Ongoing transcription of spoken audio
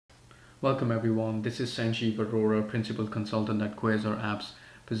Welcome everyone, this is Sanjeev Arora, Principal Consultant at Quasar Apps,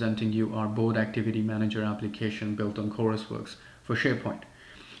 presenting you our Board Activity Manager application built on ChorusWorks for SharePoint.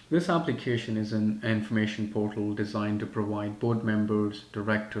 This application is an information portal designed to provide board members,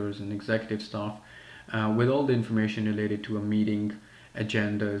 directors, and executive staff with all the information related to a meeting,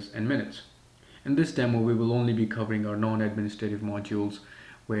 agendas, and minutes. In this demo, we will only be covering our non-administrative modules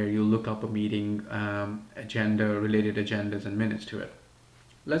where you look up a meeting, agenda, related agendas, and minutes to it.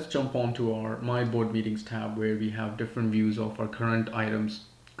 Let's jump on to our My Board Meetings tab where we have different views of our current items,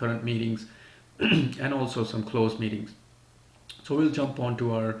 current meetings, and also some closed meetings. So we'll jump on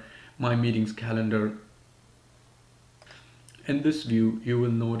to our My Meetings calendar. In this view, you will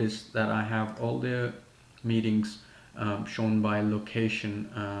notice that I have all the meetings shown by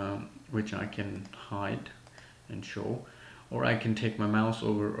location, which I can hide and show, or I can take my mouse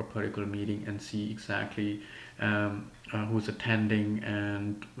over a particular meeting and see exactly who's attending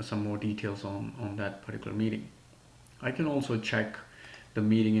and some more details on that particular meeting. I can also check the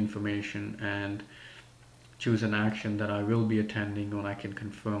meeting information and choose an action that I will be attending, or I can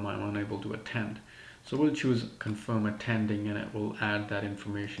confirm I'm unable to attend. So we'll choose confirm attending, and it will add that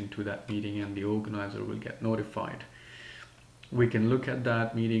information to that meeting and the organizer will get notified. We can look at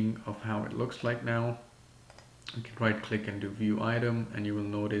that meeting of how it looks like now. You can right click and do view item, and you will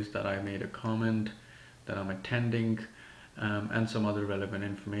notice that I made a comment that I'm attending and some other relevant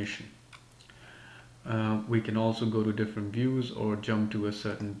information. We can also go to different views or jump to a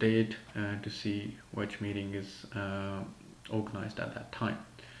certain date to see which meeting is organized at that time.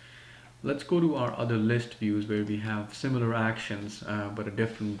 Let's go to our other list views where we have similar actions but a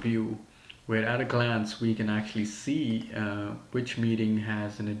different view, where at a glance we can actually see which meeting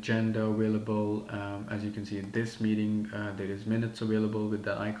has an agenda available. As you can see in this meeting, there is minutes available with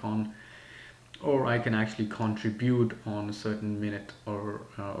that icon, or I can actually contribute on a certain minute or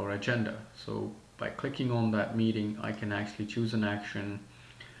agenda. So by clicking on that meeting, I can actually choose an action,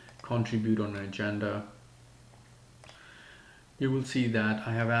 contribute on an agenda. You will see that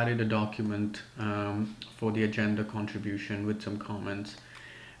I have added a document for the agenda contribution with some comments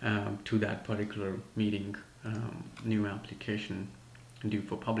to that particular meeting, new application due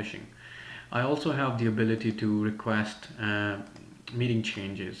for publishing. I also have the ability to request meeting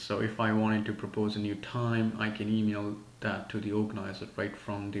changes. So if I wanted to propose a new time, I can email that to the organizer right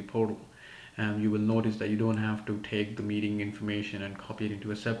from the portal. And you will notice that you don't have to take the meeting information and copy it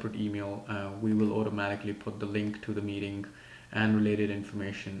into a separate email. We will automatically put the link to the meeting and related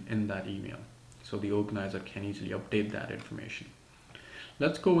information in that email, so the organizer can easily update that information.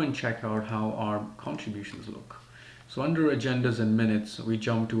 Let's go and check out how our contributions look. So under agendas and minutes, we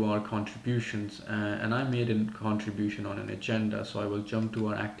jump to our contributions, and I made a contribution on an agenda. So I will jump to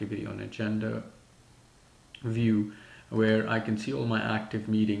our activity on agenda view, where I can see all my active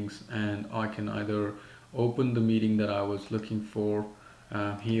meetings, and I can either open the meeting that I was looking for.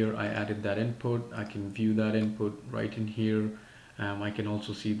 Here I added that input. I can view that input right in here. I can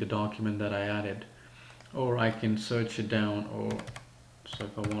also see the document that I added, or I can search it down, so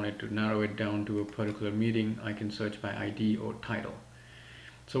if I wanted to narrow it down to a particular meeting, I can search by ID or title.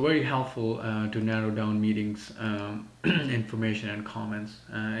 So very helpful to narrow down meetings information and comments.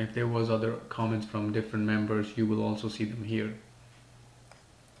 If there was other comments from different members, you will also see them here.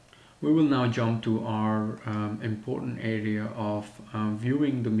 We will now jump to our important area of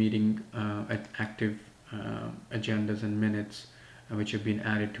viewing the meeting active agendas and minutes which have been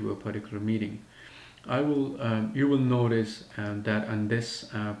added to a particular meeting. You will notice that on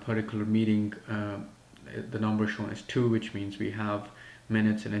this particular meeting, the number shown is 2, which means we have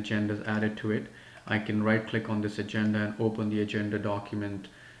minutes and agendas added to it. I can right click on this agenda and open the agenda document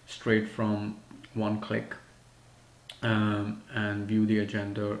straight from one click and view the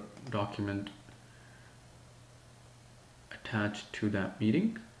agenda document attached to that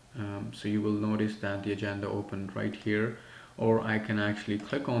meeting. So you will notice that the agenda opened right here, or I can actually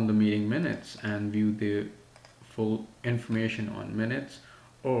click on the meeting minutes and view the full information on minutes,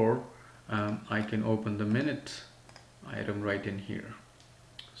 or I can open the minutes item right in here.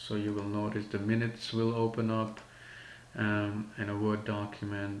 So you will notice the minutes will open up and a Word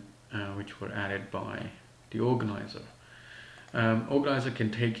document which were added by the organizer. Organizer can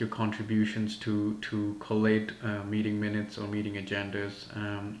take your contributions to collate meeting minutes or meeting agendas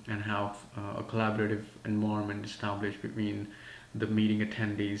and have a collaborative environment established between the meeting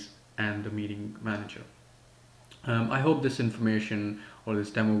attendees and the meeting manager. I hope this information or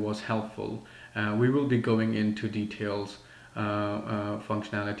this demo was helpful. We will be going into details,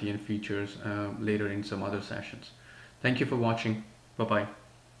 functionality and features later in some other sessions. Thank you for watching. Bye-bye.